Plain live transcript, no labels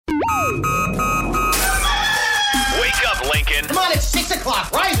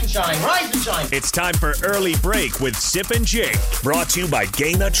shine, rise and shine. It's time for Early Break with Sip and Jake, brought to you by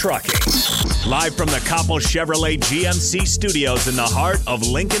Gaina Trucking. Live from the Coppel Chevrolet GMC studios in the heart of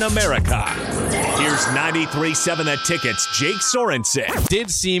Lincoln, America. Here's 93.7 The Ticket's Jake Sorensen. Did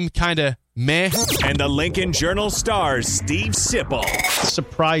seem kind of meh. And the Lincoln Journal-Star's Steve Sipple.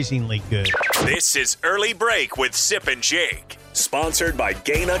 Surprisingly good. This is Early Break with Sip and Jake, sponsored by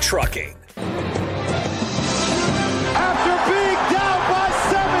Gaina Trucking. After being down by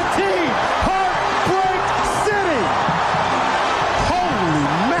 17, Heartbreak City. Holy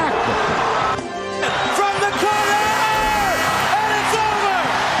mackerel. From the corner, and it's over.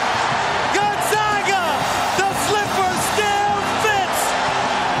 Gonzaga, the slipper still fits.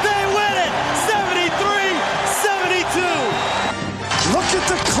 They win it, 73-72. Look at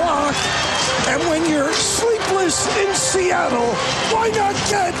the clock, and when you're sleepless in Seattle, why not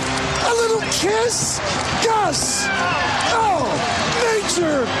get a little kiss? Gus! Oh,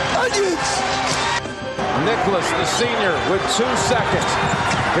 nature! Onions! Nicholas, the senior, with 2 seconds.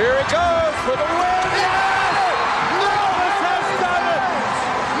 Here it goes for the win. Nicholas has done it.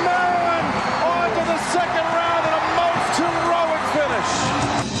 Maryland on to the second round in a most heroic finish.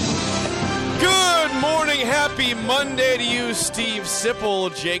 Good morning. Happy Monday to you, Steve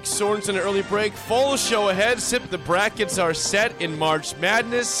Sipple, Jake Sorensen. Early Break. Full show ahead. Sip, the brackets are set in March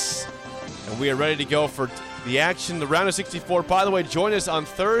Madness. And we are ready to go for the action, the round of 64. By the way, join us on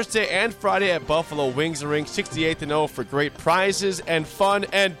Thursday and Friday at Buffalo Wings and Rings, 68th for great prizes and fun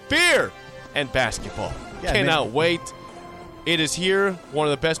and beer and basketball. Yeah, Cannot man. wait. It is here. One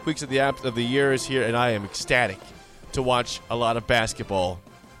of the best weeks of the year is here, and I am ecstatic to watch a lot of basketball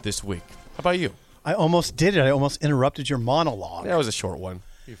this week. How about you? I almost did it. I almost interrupted your monologue. That was a short one.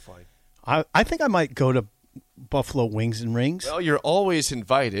 You're fine. I think I might go to Buffalo Wings and Rings. Well, you're always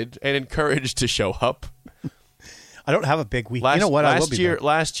invited and encouraged to show up. I don't have a big week. You know what? I will be there.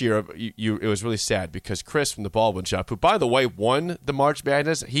 Last year, it was really sad because Chris from the Baldwin Shop, who, by the way, won the March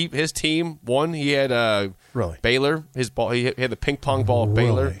Madness, his team won. He had Really? Baylor. He had the ping pong ball of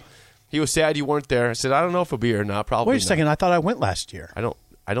Baylor. Really? He was sad you weren't there. I said, I don't know if he'll be here or not. Probably. Wait a second. I thought I went last year. I don't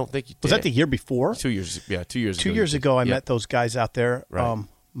think you did. Was that the year before? 2 years? Yeah, 2 years ago. 2 years ago, I met those guys out there, Right.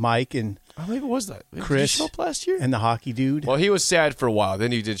 Mike and Oh, maybe it was that. Chris. Did you show up last year? and the hockey dude. Well, he was sad for a while.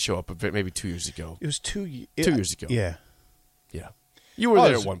 Then he did show up a bit, maybe 2 years ago. It was 2 years ago. Yeah. Yeah. You were Oh,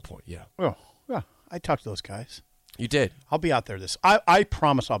 there it at was- one point, yeah. Well, yeah. I talked to those guys. You did. I'll be out there I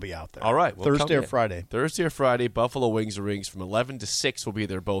promise I'll be out there. All right. Well, Thursday come or in. Friday. Thursday or Friday, Buffalo Wings and Rings from 11 to 6 will be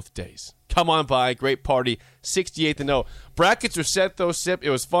there both days. Come on by. Great party. 68th. Brackets are set, though, Sip. It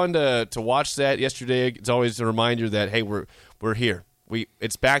was fun to watch that yesterday. It's always a reminder that, hey, we're here.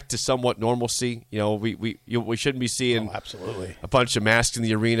 It's back to somewhat normalcy. You know, we shouldn't be seeing Absolutely. a bunch of masks in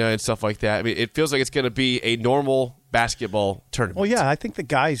the arena and stuff like that. I mean, it feels like it's going to be a normal basketball tournament. Well, yeah, I think the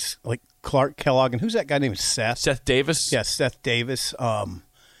guys like Clark Kellogg and who's that guy named Seth? Seth Davis? Yeah, Seth Davis.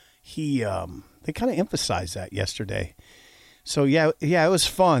 They kind of emphasized that yesterday. So yeah, it was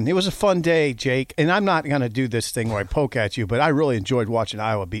fun. It was a fun day, Jake. And I'm not going to do this thing where I poke at you, but I really enjoyed watching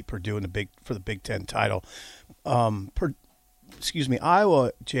Iowa beat Purdue in for the Big Ten title.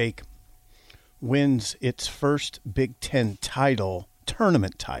 Iowa, Jake, wins its first Big Ten title,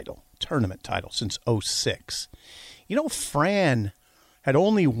 tournament title since 2006. You know, Fran had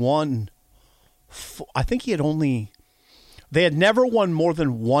only won, they had never won more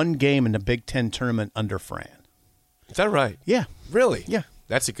than one game in the Big Ten tournament under Fran. Is that right? Yeah. Really? Yeah.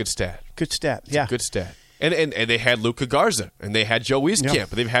 That's a good stat. Good stat. It's a good stat. And they had Luka Garza, and they had Joe Wieskamp, Yeah.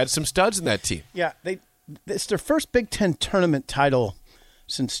 but they've had some studs in that team. Yeah, it's their first Big Ten tournament title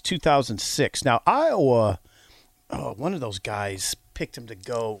since 2006. Now, Iowa, one of those guys picked him to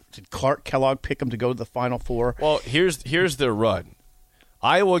go. Did Clark Kellogg pick him to go to the Final Four? Well, here's their run.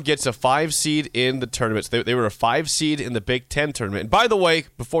 Iowa gets a 5 seed in the tournaments. They were a 5 seed in the Big Ten tournament. And by the way,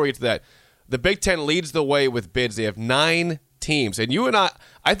 before we get to that, the Big Ten leads the way with bids. They have 9 teams. And you and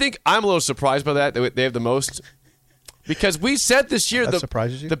I think I'm a little surprised by that. They have the most. Because we said this year, That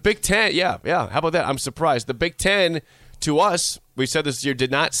surprises you? the Big Ten, yeah. How about that? I'm surprised. The Big Ten, to us, we said this year,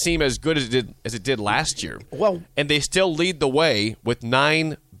 did not seem as good as it did last year. Well, and they still lead the way with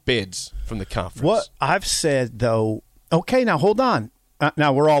 9 bids from the conference. What I've said, though, okay, now hold on.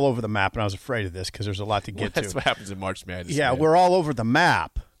 Now, we're all over the map, and I was afraid of this because there's a lot to get That's to. what happens in March Madness. Yeah, man. we're all over the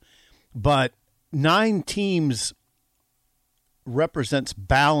map. But 9 teams represents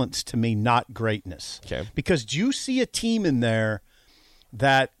balance to me, not greatness. Okay. Because do you see a team in there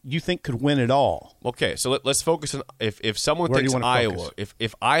that you think could win it all? Okay, so let's focus on if someone Where do you thinks wanna Iowa, focus?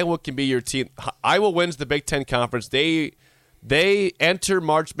 if Iowa can be your team, Iowa wins the Big Ten Conference. They They enter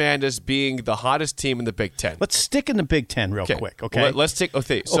March Madness being the hottest team in the Big Ten. Let's stick in the Big Ten real quick, okay? Let's take.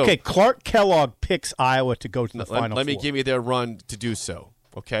 Okay, Clark Kellogg picks Iowa to go to the Final Four. Let me give you their run to do so,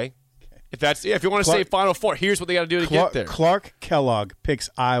 okay? If you want to say Final Four, here's what they got to do to get there. Clark Kellogg picks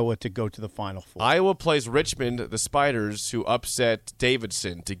Iowa to go to the Final Four. Iowa plays Richmond, the Spiders, who upset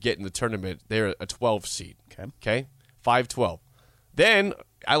Davidson to get in the tournament. They're a 12 seed. Okay? 5-12. Then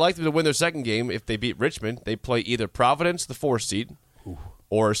I like them to win their second game. If they beat Richmond, they play either Providence, the 4 seed,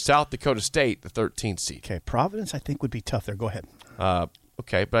 or South Dakota State, the 13 seed. Okay, Providence I think would be tough there. Go ahead.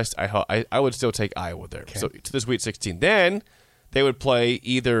 Okay, but I would still take Iowa there. Okay. So to the Sweet 16. Then they would play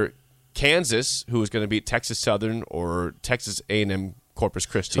either Kansas, who is going to beat Texas Southern, or Texas A&M Corpus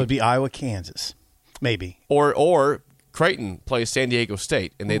Christi. So it'd be Iowa, Kansas, maybe. Or Creighton plays San Diego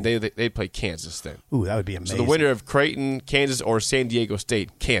State, and they play Kansas then. Ooh, that would be amazing. So the winner of Creighton, Kansas, or San Diego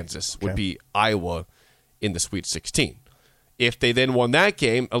State, Kansas, would be Iowa in the Sweet 16. If they then won that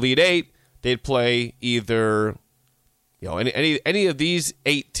game, Elite Eight, they'd play either any of these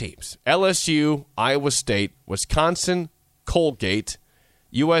 8 teams: LSU, Iowa State, Wisconsin, Colgate,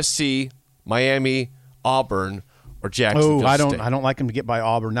 USC, Miami, Auburn, or Jacksonville State. I don't like them to get by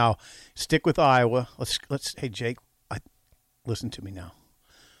Auburn. Now, stick with Iowa. Let's. Hey, Jake, listen to me now.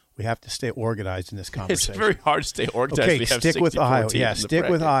 We have to stay organized in this conversation. It's very hard to stay organized. Okay, stick with Iowa. Yeah, stick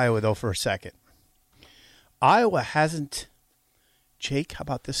with Iowa though for a second. Iowa hasn't. Jake, how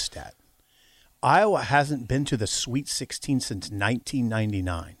about this stat? Iowa hasn't been to the Sweet 16 since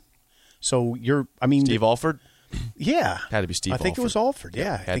 1999. So Steve Alford. Yeah. Had to be Steve Alford. I think it was Alford.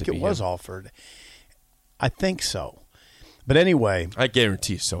 Yeah, I think it was him. Alford. I think so. But anyway. I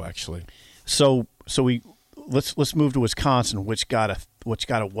guarantee so, actually. So let's move to Wisconsin, which got a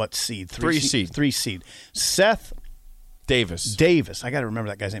what seed? 3 seed. 3 seed. Seth Davis. I got to remember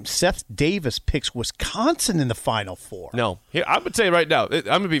that guy's name. Seth Davis picks Wisconsin in the Final Four. No. Here, I'm going to tell you right now, I'm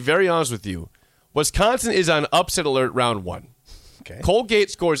going to be very honest with you. Wisconsin is on upset alert round 1. Okay. Colgate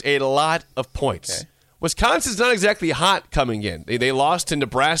scores a lot of points. Okay. Wisconsin's not exactly hot coming in. They lost to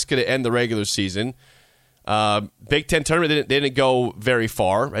Nebraska to end the regular season. Big Ten tournament, they didn't go very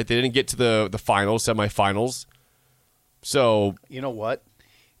far, right? They didn't get to the finals, semifinals. So you know what?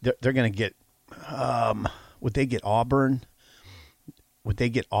 They're going to get. Would they get Auburn?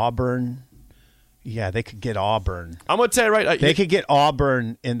 Yeah, they could get Auburn. I'm going to tell you right. They could get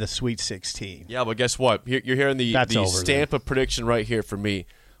Auburn in the Sweet 16. Yeah, but guess what? You're hearing the stamp of prediction right here from me.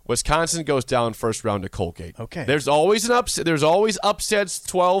 Wisconsin goes down first round to Colgate. Okay. There's always an upset. There's always upsets,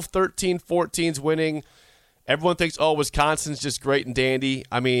 12, 13, 14s winning. Everyone thinks, Wisconsin's just great and dandy.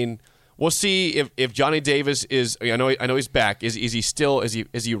 I mean, we'll see if Johnny Davis is. I know he's back. Is he still? Is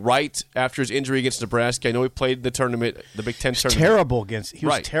he right after his injury against Nebraska? I know he played the tournament, the Big Ten tournament. He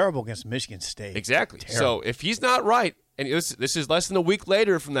was terrible against Michigan State. Exactly. Terrible. So if he's not right, and this is less than a week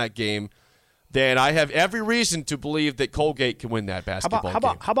later from that game, then I have every reason to believe that Colgate can win that basketball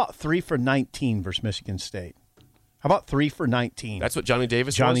game. How about 3 for 19 versus Michigan State? How about 3 for 19? That's what Johnny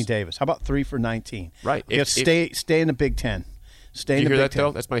Davis was? Johnny Davis. How about 3 for 19? Right. Stay in the Big Ten. Stay in the Big Ten. You hear that,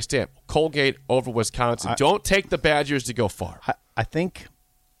 though? That's my stamp. Colgate over Wisconsin. Don't take the Badgers to go far. I think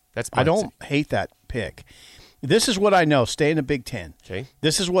that's. I don't hate that pick. This is what I know. Stay in the Big Ten. Okay.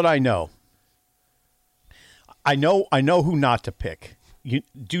 This is what I know. I know who not to pick. You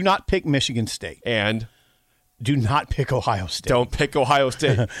do not pick Michigan State. And do not pick Ohio State. Don't pick Ohio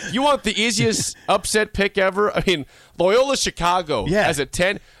State. You want the easiest upset pick ever? I mean, Loyola Chicago as a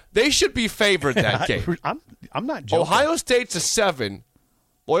 10. They should be favored that game. I'm not joking. Ohio State's a 7.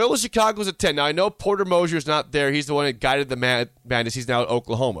 Loyola Chicago's a 10. Now, I know Porter Mosier's not there. He's the one that guided the Madness. He's now at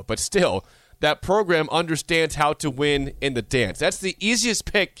Oklahoma. But still, that program understands how to win in the dance. That's the easiest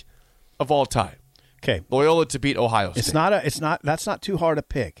pick of all time. Okay, Loyola to beat Ohio State. That's not too hard a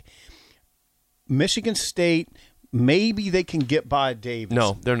pick. Michigan State, maybe they can get by Davidson.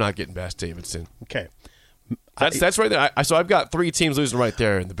 No, they're not getting past Davidson. Okay, that's right there. So I've got 3 teams losing right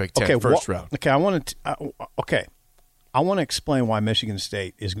there in the Big Ten first round. Okay, I want to explain why Michigan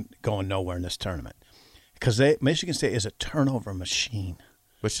State is going nowhere in this tournament because Michigan State is a turnover machine.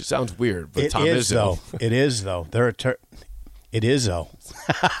 Which sounds weird, but Tom Izzo. It is though. It is though.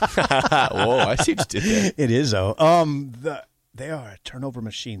 Whoa, I see what you did there. It is though. They are a turnover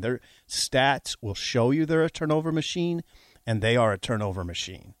machine. Their stats will show you they're a turnover machine, and they are a turnover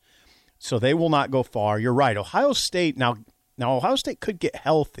machine. So they will not go far. You're right. Ohio State now Ohio State could get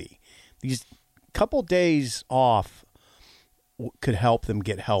healthy. These couple days off could help them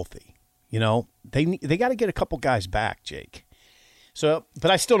get healthy. You know, they got to get a couple guys back, Jake. So,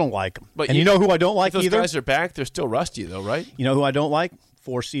 but I still don't like them. But and you know who I don't like those either? Those guys are back. They're still rusty, though, right? You know who I don't like?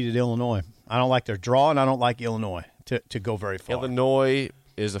 4-seeded Illinois. I don't like their draw, and I don't like Illinois. to go very far. Illinois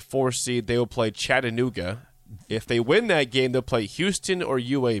is a 4 seed. They will play Chattanooga. If they win that game, they'll play Houston or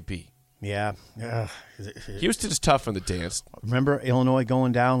UAB. Yeah. Houston's tough in the dance. Remember Illinois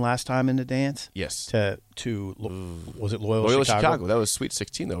going down last time in the dance? Yes. Was it Loyola Chicago? That was Sweet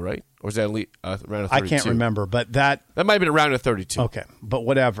 16, though, right? Or was that round of 32? I can't remember, but that might have been a round of 32. Okay, but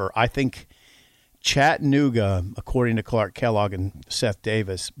whatever. I think Chattanooga, according to Clark Kellogg and Seth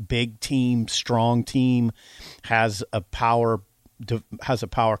Davis, big team, strong team, has a power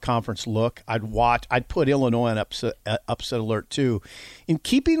conference look. I'd put Illinois on upset alert too. In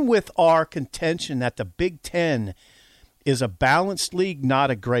keeping with our contention that the Big Ten is a balanced league,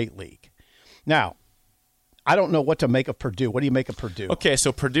 not a great league. Now, I don't know what to make of Purdue. What do you make of Purdue? Okay,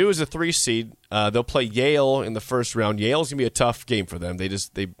 so Purdue is a 3 seed. They'll play Yale in the first round. Yale's going to be a tough game for them.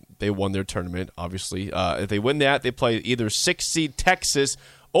 They won their tournament, obviously. If they win that, they play either 6 seed Texas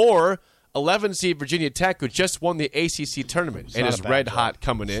or 11 seed Virginia Tech, who just won the ACC tournament and is red hot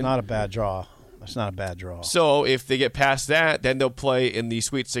coming in. It's not a bad draw. That's not a bad draw. So if they get past that, then they'll play in the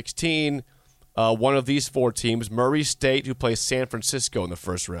Sweet 16 one of these 4 teams, Murray State, who plays San Francisco in the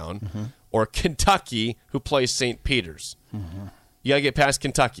first round, or Kentucky, who plays St. Peter's. You got to get past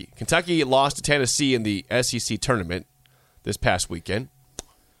Kentucky. Kentucky lost to Tennessee in the SEC tournament this past weekend.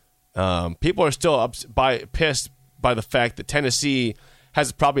 People are still pissed by the fact that Tennessee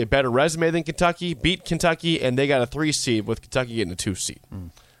has probably a better resume than Kentucky, beat Kentucky, and they got a 3 seed with Kentucky getting a 2 seed.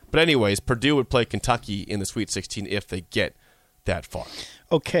 But anyways, Purdue would play Kentucky in the Sweet 16 if they get that far.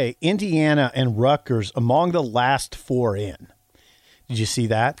 Okay, Indiana and Rutgers among the last 4 in. Did you see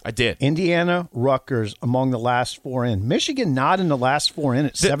that? I did. Indiana, Rutgers among the last 4 in. Michigan not in the last 4 in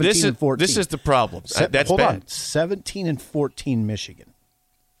at 17 and 14. This is the problem. That's hold bad. on, 17 and 14 Michigan.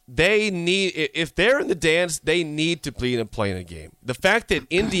 They need, if they're in the dance, they need to be in a play-in game. The fact that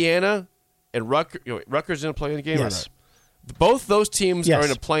Indiana and Rutgers in a play-in game or not? Both those teams are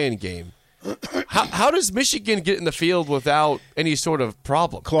in a play-in game. How does Michigan get in the field without any sort of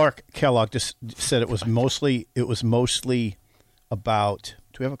problem? Clark Kellogg just said it was mostly about.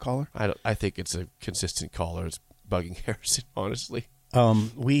 Do we have a caller? I think it's a consistent caller. It's bugging Harrison, honestly.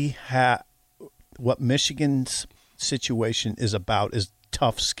 We have what Michigan's situation is about is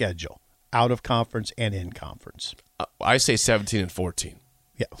tough schedule, out of conference and in conference. I say 17 and 14.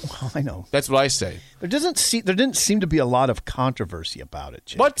 Yeah, well, I know. That's what I say. There didn't seem to be a lot of controversy about it,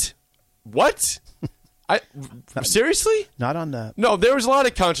 Jake. What? Seriously? Not on the. No, there was a lot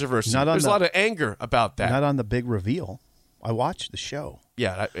of controversy. There's a lot of anger about that. Not on the big reveal. I watched the show.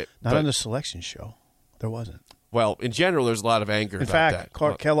 Yeah. Not on the selection show. There wasn't. Well, in general, there's a lot of anger about that. In fact,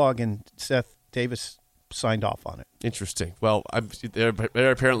 Clark Kellogg and Seth Davis signed off on it. Interesting. Well, they're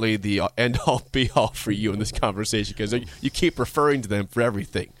apparently the end-all, be-all for you in this conversation because you keep referring to them for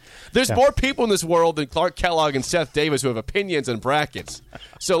everything. There's more people in this world than Clark Kellogg and Seth Davis who have opinions on brackets.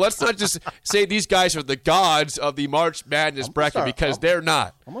 So let's not just say these guys are the gods of the March Madness bracket because they're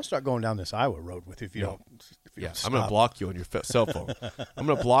not. I'm going to start going down this Iowa road with you if you don't. Yeah, I'm going to block you on your cell phone. I'm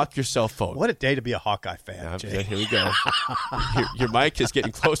going to block your cell phone. What a day to be a Hawkeye fan, Jay. Here we go. Your mic is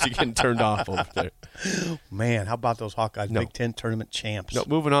getting close to getting turned off over there. Man, how about those Hawkeyes, Big Ten tournament champs? No,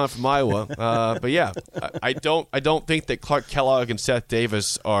 moving on from Iowa. But yeah, I don't think that Clark Kellogg and Seth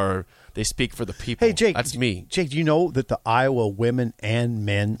Davis they speak for the people. Hey, Jake. That's me. Jake, do you know that the Iowa women and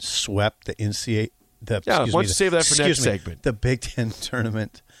men swept the NCAA? Why don't you save that for next segment? The Big Ten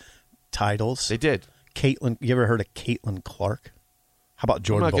tournament titles. They did. Caitlin, you ever heard of Caitlin Clark? How about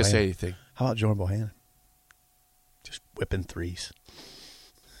Jordan Bohannon? I'm not going to say anything. How about Jordan Bohannon? Just whipping threes.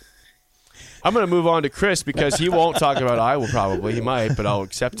 I'm going to move on to Chris because he won't talk about Iowa probably. He might, but I'll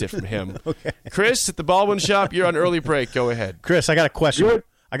accept it from him. Okay. Chris at the Baldwin Shop, you're on early break. Go ahead. Chris, I got a question. Good.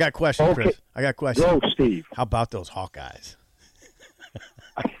 I got a question, Okay. Chris. I got a question. Go, Steve. How about those Hawkeyes?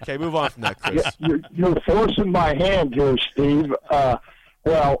 Okay, move on from that, Chris. You're forcing my hand here, Steve.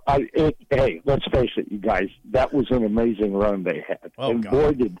 Hey, let's face it, you guys. That was an amazing run they had. Oh, and God.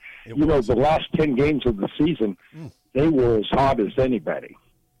 boy, the last 10 games of the season, they were as hot as anybody.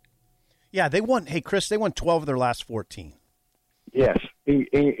 Yeah, they won. Hey, Chris, they won 12 of their last 14. Yes,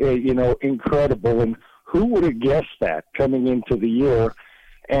 incredible. And who would have guessed that coming into the year?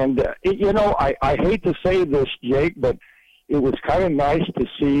 And, I hate to say this, Jake, but it was kind of nice to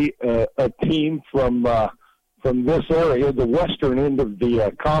see a team from this area, the western end of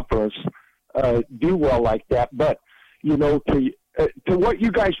the conference, do well like that. But, to what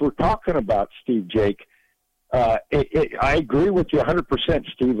you guys were talking about, Steve, Jake, I agree with you 100%,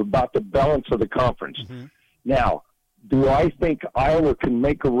 Steve, about the balance of the conference. Mm-hmm. Now, do I think Iowa can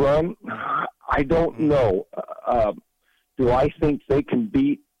make a run? I don't know. Do I think they can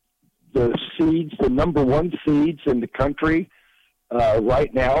beat the seeds, the number one seeds in the country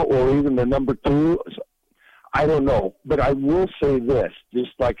right now, or even the number two. I don't know, but I will say this,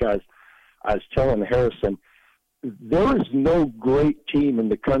 just like I was telling Harrison, there is no great team in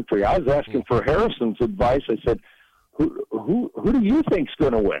the country. I was asking for Harrison's advice. I said, who do you think's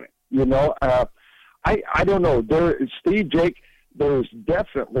going to win it? You know, I don't know. Steve, Jake, there's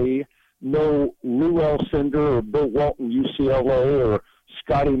definitely no Lou Alcindor or Bill Walton, UCLA, or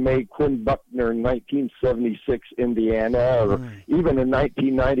Scotty May, Quinn Buckner in 1976 Indiana, or even in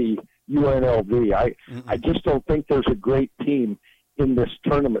 1990 UNLV. I just don't think there's a great team in this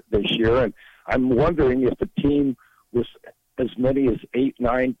tournament this year, and I'm wondering if a team with as many as 8,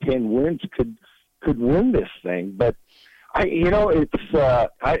 9, 10 wins could win this thing. But I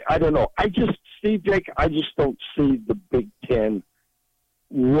don't know. Steve, Jake, I just don't see the Big Ten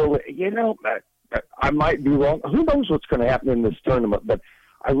really. You know, I might be wrong. Who knows what's going to happen in this tournament? But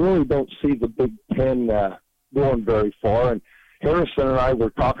I really don't see the Big Ten going very far. And Harrison and I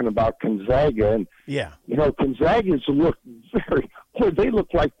were talking about Gonzaga, and you know, Gonzaga's looked they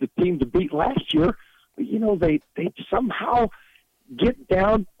look like the team to beat last year. But, you know, they somehow get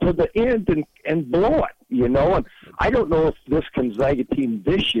down to the end and blow it. You know, and I don't know if this Gonzaga team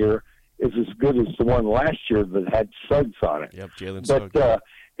this year is as good as the one last year that had Suggs on it. Yep, Jalen Suggs. But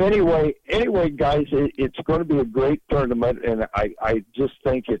anyway, guys, it's going to be a great tournament, and I just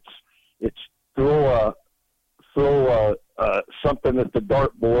think it's throw something at the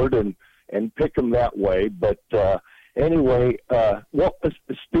dartboard and pick them that way. But anyway,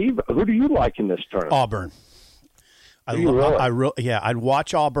 Steve, who do you like in this tournament? Auburn. I'd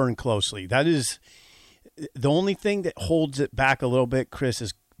watch Auburn closely. That is the only thing that holds it back a little bit, Chris,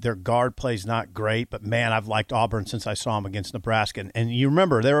 is their guard play's not great, but man, I've liked Auburn since I saw them against Nebraska. And you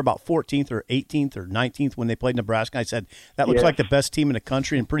remember they were about 14th or 18th or 19th when they played Nebraska. I said that looks like the best team in the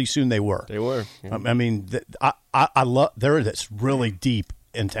country, and pretty soon they were. They were. Yeah. I mean, I love. They're this really deep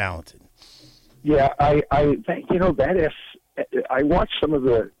and talented. Yeah, I watched some of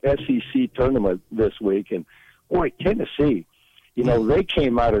the SEC tournament this week, and boy, Tennessee, you know, they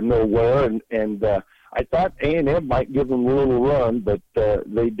came out of nowhere, and I thought A&M might give them a little run, but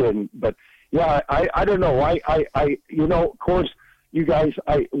they didn't. But yeah, I don't know. I you know, of course, you guys,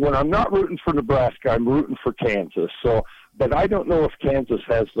 when I'm not rooting for Nebraska, I'm rooting for Kansas. So, but I don't know if Kansas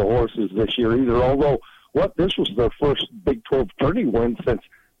has the horses this year either. Although, this was their first Big 12 tourney win since,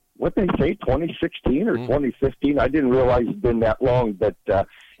 what they say, 2016 or 2015. I didn't realize it'd been that long. But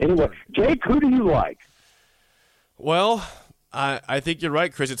anyway, Jake, who do you like? Well, I think you're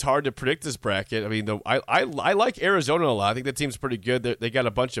right, Chris. It's hard to predict this bracket. I mean, I like Arizona a lot. I think that team's pretty good. They got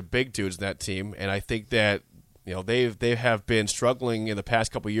a bunch of big dudes in that team, and I think that, you know, they have been struggling in the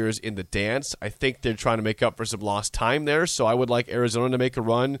past couple of years in the dance. I think they're trying to make up for some lost time there. So I would like Arizona to make a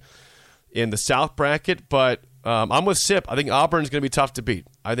run in the South bracket. But I'm with Sip. I think Auburn's going to be tough to beat.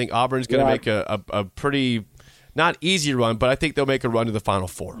 I think Auburn's going to make a pretty, not easy run, but I think they'll make a run to the Final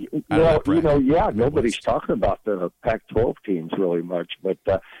Four. Well, you know, nobody's talking about the Pac-12 teams really much. But,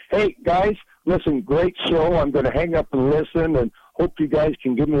 hey, guys, listen, great show. I'm going to hang up and listen, and hope you guys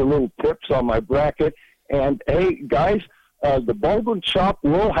can give me a little tips on my bracket. And, hey, guys, the Baldwin Shop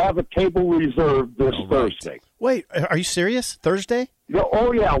will have a table reserved this Thursday. Wait, are you serious? Thursday? Yeah,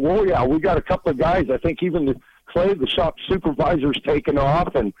 oh, yeah. Well, yeah, we got a couple of guys. I think even Clay, the shop supervisor's taking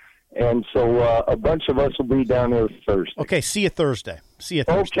off, and so a bunch of us will be down there Thursday. Okay, see you Thursday.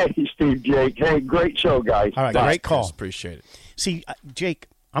 Okay, Steve, Jake. Hey, great show, guys. All right, great call. Appreciate it. See, Jake,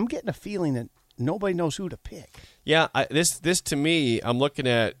 I'm getting a feeling that nobody knows who to pick. Yeah, this to me, I'm looking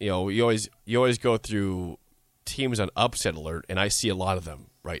at, you know, you always go through teams on upset alert, and I see a lot of them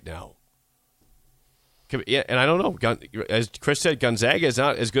right now. Yeah, and I don't know. As Chris said, Gonzaga is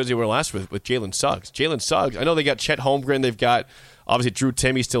not as good as they were last with Jalen Suggs. Jalen Suggs, I know they got Chet Holmgren. They've got, obviously, Drew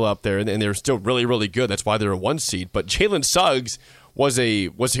Timme still up there, and they're still really, really good. That's why they're a 1 seed. But Jalen Suggs was a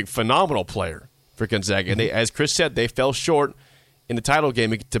phenomenal player for Gonzaga. And as Chris said, they fell short in the title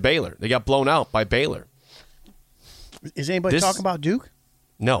game to Baylor. They got blown out by Baylor. Is anybody talking about Duke?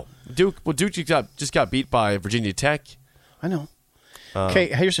 No. Duke just got beat by Virginia Tech. I know. Okay,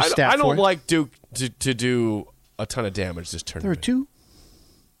 here's a stat I don't like Duke to do a ton of damage this tournament. There are 2?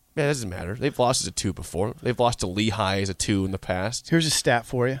 Yeah, it doesn't matter. They've lost as a 2 before. They've lost to Lehigh as a 2 in the past. Here's a stat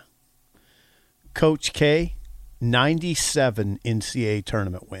for you. Coach K, 97 NCAA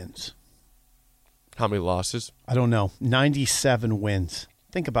tournament wins. How many losses? I don't know. 97 wins.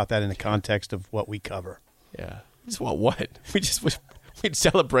 Think about that in the context of what we cover. Yeah. It's what? We'd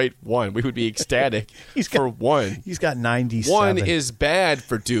celebrate 1. We would be ecstatic for 1. He's got 97. 1 is bad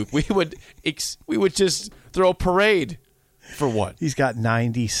for Duke. We would just throw a parade For what? He's got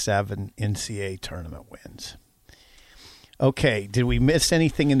 97 NCAA tournament wins. Okay, did we miss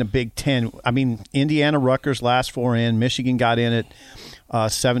anything in the Big Ten? I mean, Indiana, Rutgers, last 4 in. Michigan got in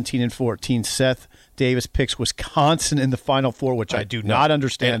at 17 and 14. Seth Davis picks Wisconsin in the Final Four, which I do not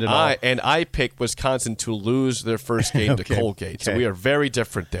understand at all. And I picked Wisconsin to lose their first game to Colgate. So we are very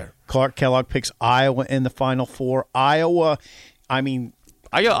different there. Clark Kellogg picks Iowa in the Final Four. Iowa, I mean,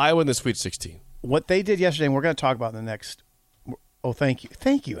 I got Iowa in the Sweet 16. What they did yesterday, and we're going to talk about in the next. Oh, thank you.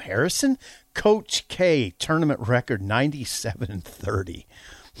 Thank you, Harrison. Coach K, tournament record 97 and 30.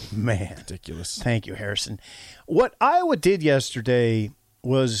 Man. Ridiculous. Thank you, Harrison. What Iowa did yesterday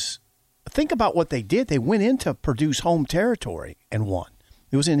was, think about what they did. They went into Purdue's home territory and won.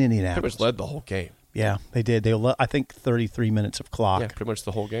 It was in Indianapolis. Pretty much led the whole game. Yeah, they did. I think 33 minutes of clock. Yeah, pretty much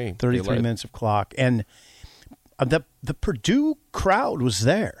the whole game. 33 minutes of clock. And the Purdue crowd was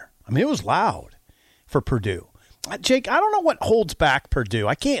there. I mean, it was loud for Purdue. Jake, I don't know what holds back Purdue.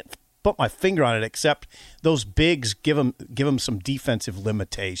 I can't put my finger on it except those bigs give them some defensive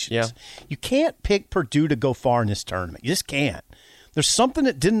limitations. Yeah. You can't pick Purdue to go far in this tournament. You just can't. There's something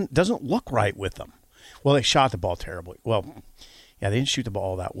that doesn't look right with them. Well, they shot the ball terribly. Well, yeah, they didn't shoot the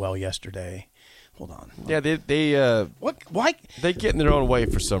ball that well yesterday. Hold on. Yeah, they what? Why? They get in their own way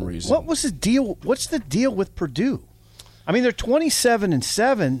for some reason. What was the deal? What's the deal with Purdue? I mean, they're 27 and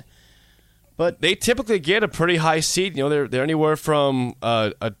 7. But they typically get a pretty high seed. You know, they're anywhere from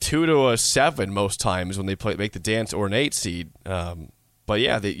a 2 to a 7 most times when they make the dance, or an 8 seed. But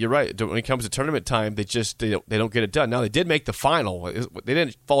yeah, you're right. When it comes to tournament time, they don't get it done. Now they did make the final. They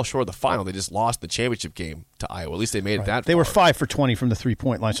didn't fall short of the final. They just lost the championship game to Iowa. At least they made it that far. They were 5 for 20 from the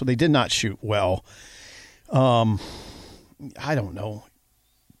 3-point line, so they did not shoot well. I don't know.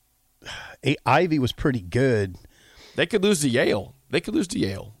 Ivy was pretty good. They could lose to Yale.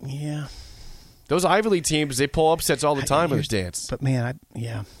 Yeah. Those Ivy League teams, they pull upsets all the time in the dance. But, man,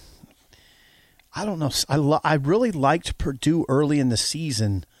 I don't know. I really liked Purdue early in the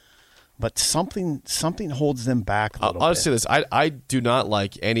season, but something holds them back a little bit. I'll say this. I do not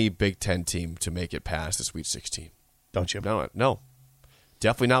like any Big Ten team to make it past the Sweet 16. Don't you? No.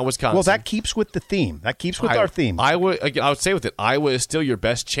 Definitely not Wisconsin. Well, that keeps with the theme. That keeps with our theme. I would say with it, Iowa is still your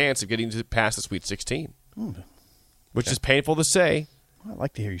best chance of getting past the Sweet 16, which is painful to say. I'd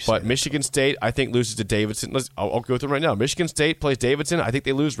like to hear you say But that. Michigan State, I think, loses to Davidson. I'll go through right now. Michigan State plays Davidson. I think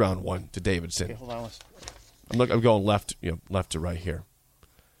they lose round 1 to Davidson. Okay, hold on. I'm going left to right here.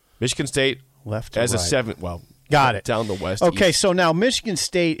 Michigan State Left to as right. a 7. Well, got it. Down the west. Okay, east. so now Michigan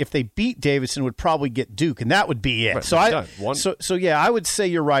State, if they beat Davidson, would probably get Duke, and that would be it. Right, so they're done. so yeah, I would say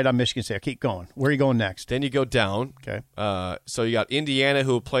you're right on Michigan State. Keep going. Where are you going next? Then you go down. Okay. So you got Indiana,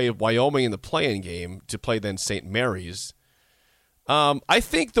 who played Wyoming in the play-in game, to play then St. Mary's. I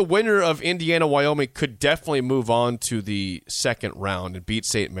think the winner of Indiana-Wyoming could definitely move on to the second round and beat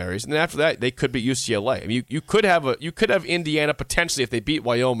St. Mary's, and then after that they could beat UCLA. I mean, you could have Indiana potentially, if they beat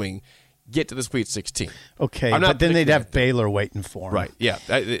Wyoming, get to the Sweet 16. Okay, but then they'd have Baylor waiting for them. Right? Yeah.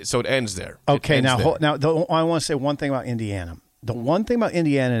 So it ends there. Okay, It ends now there. I want to say one thing about Indiana. The one thing about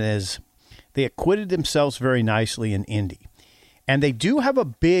Indiana is they acquitted themselves very nicely in Indy. And they do have a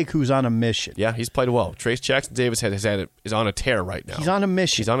big who's on a mission. Yeah, he's played well. Trace Jackson Davis is on a tear right now. He's on a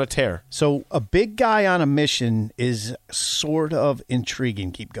mission. He's on a tear. So a big guy on a mission is sort of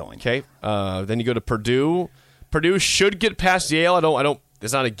intriguing. Keep going. Okay. Then you go to Purdue. Purdue should get past Yale. I don't.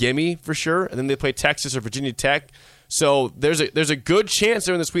 It's not a gimme for sure. And then they play Texas or Virginia Tech. So there's a good chance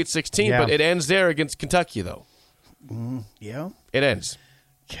they're in the Sweet 16, Yeah. but it ends there against Kentucky though. Yeah. It ends.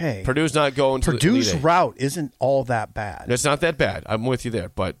 Okay. Purdue's not going to Purdue's the Elite Eight. route isn't all that bad. It's not that bad. I'm with you there,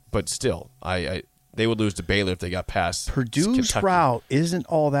 but still, they would lose to Baylor if they got past Purdue's Kentucky. route isn't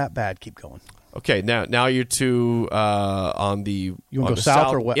all that bad. Keep going. Okay, now you're on the You wanna on go the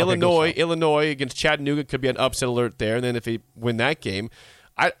south or what? Okay, go Illinois, south. Illinois against Chattanooga could be an upset alert there, and then if they win that game,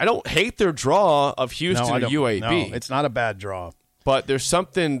 I don't hate their draw of Houston I or don't- UAB, No, it's not a bad draw. but there's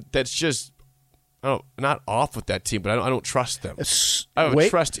something that's just not off with that team, but I don't trust them. I have a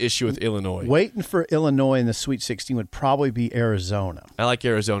trust issue with Illinois. Waiting for Illinois in the Sweet 16 would probably be Arizona. I like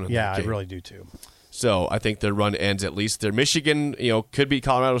Arizona. In Yeah, that I game. really do too. So I think their run ends at least there. Michigan, could be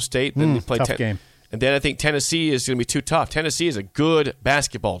Colorado State. Then they play tough game. And then I think Tennessee is going to be too tough. Tennessee is a good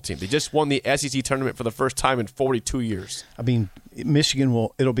basketball team. They just won the SEC tournament for the first time in 42 years. I mean,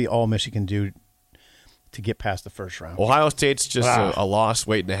 it'll be all Michigan do to get past the first round. Ohio State's just a loss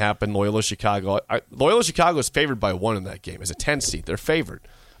waiting to happen. Loyola Chicago. Loyola Chicago is favored by 1 in that game as a 10 seed. They're favored.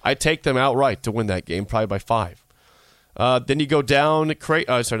 I'd take them outright to win that game, probably by 5. Then you go down,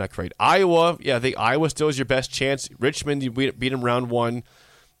 Iowa. Yeah, I think Iowa still is your best chance. Richmond, you beat them round 1.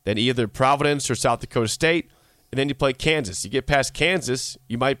 Then either Providence or South Dakota State. and then you play Kansas. You get past Kansas,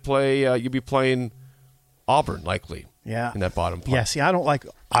 you might play. You'll be playing Auburn likely. Yeah. In that bottom part. Yeah. See, I don't like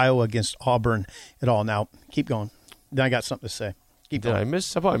Iowa against Auburn at all. Now, keep going. Then I got something to say. Keep going. I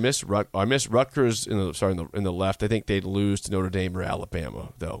missed Rutgers in the left. I think they'd lose to Notre Dame or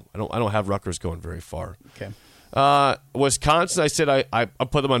Alabama though. I don't have Rutgers going very far. Okay. Wisconsin, I said I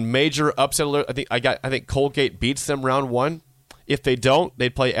put them on major upset alert. I think Colgate beats them round 1. If they don't,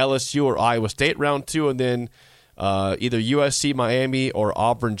 they'd play LSU or Iowa State round 2, and then either USC, Miami, or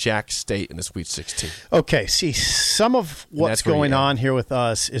Auburn, Jack State in the Sweet 16. Okay. See, some of what's going on here with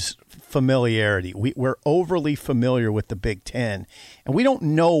us is familiarity. We're overly familiar with the Big Ten, and we don't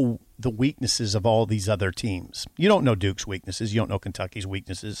know the weaknesses of all these other teams. You don't know Duke's weaknesses. You don't know Kentucky's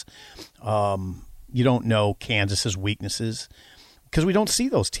weaknesses. You don't know Kansas's weaknesses because we don't see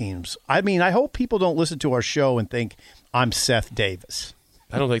those teams. I mean, I hope people don't listen to our show and think I'm Seth Davis.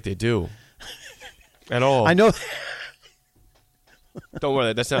 I don't think they do at all. I know. Don't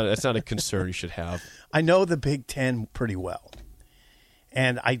worry, that's not a concern you should have. I know the Big Ten pretty well,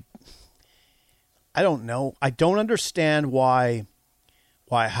 and I don't know. I don't understand why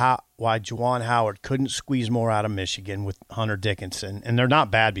Juwan Howard couldn't squeeze more out of Michigan with Hunter Dickinson, and they're not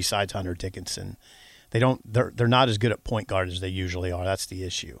bad besides Hunter Dickinson. They're not as good at point guard as they usually are. That's the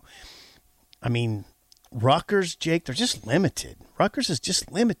issue. I mean, Rutgers, Jake, they're just limited. Rutgers is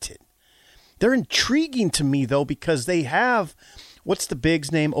just limited. They're intriguing to me though because they have what's the big's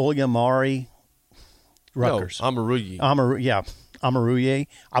name? Oyamari. Rutgers. No, Amaruye. Amaruye.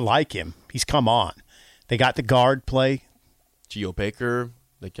 I like him. He's come on. They got the guard play. Geo Baker.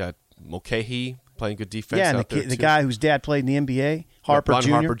 They got Mulcahy playing good defense. Yeah, and the guy whose dad played in the NBA, Harper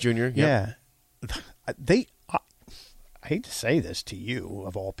Jr. Harper Jr. Yeah. I hate to say this to you,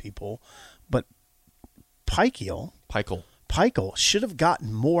 of all people, but Pikiell should have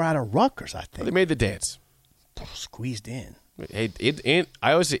gotten more out of Rutgers, I think. Well, they made the dance. Squeezed in. Hey,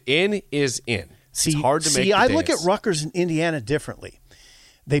 I always say in is in. It's hard to make the I dance. look at Rutgers and Indiana differently.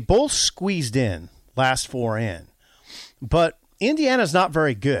 They both squeezed in, last 4 in. But Indiana's not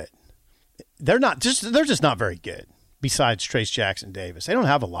very good. They're just not very good, besides Trace Jackson Davis. They don't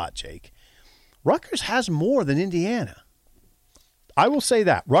have a lot, Jake. Rutgers has more than Indiana. I will say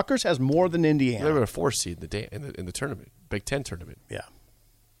that. Rutgers has more than Indiana. They were a 4 seed in the tournament, Big Ten tournament. Yeah.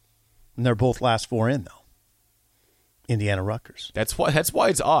 And they're both last 4 in, though. Indiana, Rutgers. That's why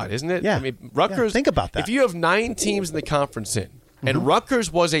it's odd, isn't it? Yeah. I mean, Rutgers. Yeah, think about that. If you have 9 teams in the conference and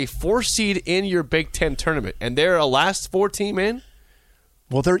Rutgers was a 4 seed in your Big Ten tournament, and they're a last 4 team in.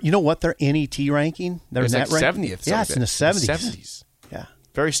 Well, you know what? Their NET ranking, their it's net like ranking. 70th. Yeah, it's in the 70s. Yeah.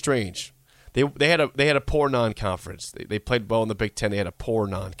 Very strange. They had a poor non-conference. They played well in the Big Ten. They had a poor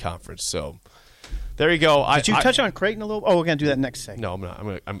non-conference. So there you go. Did you touch on Creighton a little? Oh, we're going to do that next segment. No,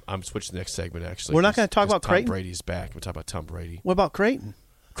 I'm not. I'm switching to the next segment, actually. We're not going to talk about Creighton? Tom Brady's back. We'll talk about Tom Brady. What about Creighton?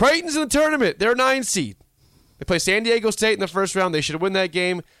 Creighton's in the tournament. They're a 9 seed. They play San Diego State in the first round. They should win that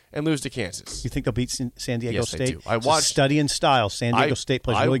game and lose to Kansas. You think they'll beat San Diego State? They do. I watched study in style. San Diego State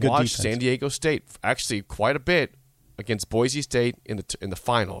plays really good defense. I watched San Diego State actually quite a bit against Boise State in the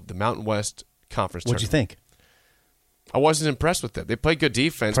final of the Mountain West Conference What'd tournament. you think? I wasn't impressed with them. They play good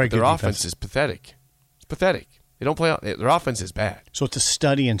defense, but their offense is pathetic. It's pathetic. They don't play. Their offense is bad. So it's a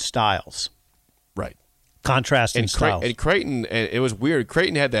study in styles. Right. Contrast in styles. And Creighton, and it was weird.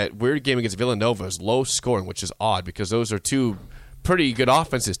 Creighton had that weird game against Villanova. It was low scoring, which is odd because those are 2 pretty good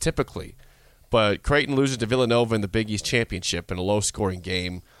offenses typically. But Creighton loses to Villanova in the Big East Championship in a low-scoring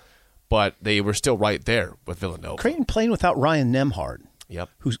game, but they were still right there with Villanova. Creighton playing without Ryan Nembhard. Yep.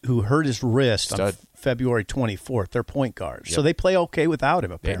 Who hurt his wrist on February 24th. Their point guard. Yep. So they play okay without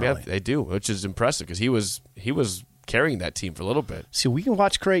him, apparently. They do, which is impressive because he was carrying that team for a little bit. See, we can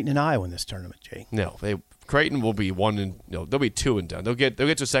watch Creighton and Iowa in this tournament, Jake. No, Creighton will be they'll be 2 and done. They'll get to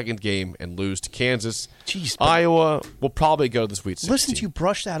a second game and lose to Kansas. Jeez, Iowa will probably go to the Sweet 16. Listen to you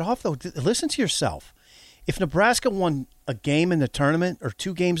brush that off, though. Listen to yourself. If Nebraska won a game in the tournament or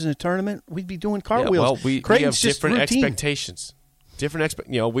 2 games in the tournament, we'd be doing cartwheels. Yeah, well, we have different routine. expectations.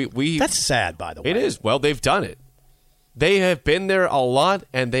 We That's sad, by the way. It is. Well, they've done it. They have been there a lot,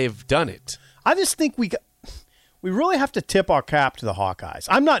 and they've done it. I just think we really have to tip our cap to the Hawkeyes.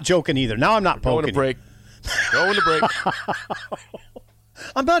 I'm not joking either. Now I'm not poking. Going to break.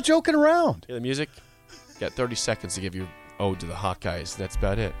 I'm not joking around. Hear the music? Got 30 seconds to give your ode to the Hawkeyes. That's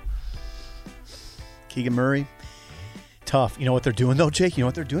about it. Keegan Murray, tough. You know what they're doing, though, Jake? You know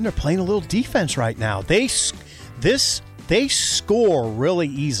what they're doing? They're playing a little defense right now. They score really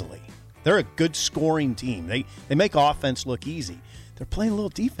easily. They're a good scoring team. They make offense look easy. They're playing a little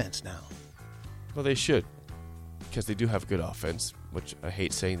defense now. Well, they should, because they do have good offense. which I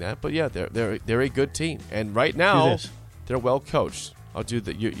hate saying that, but yeah, they're a good team, and right now they're well coached. I'll do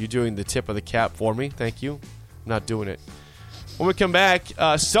the you're doing the tip of the cap for me. Thank you. I'm not doing it. When we come back,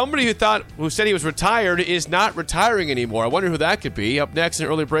 somebody who said he was retired is not retiring anymore. I wonder who that could be. Up next, an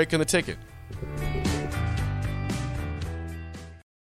early break in the ticket.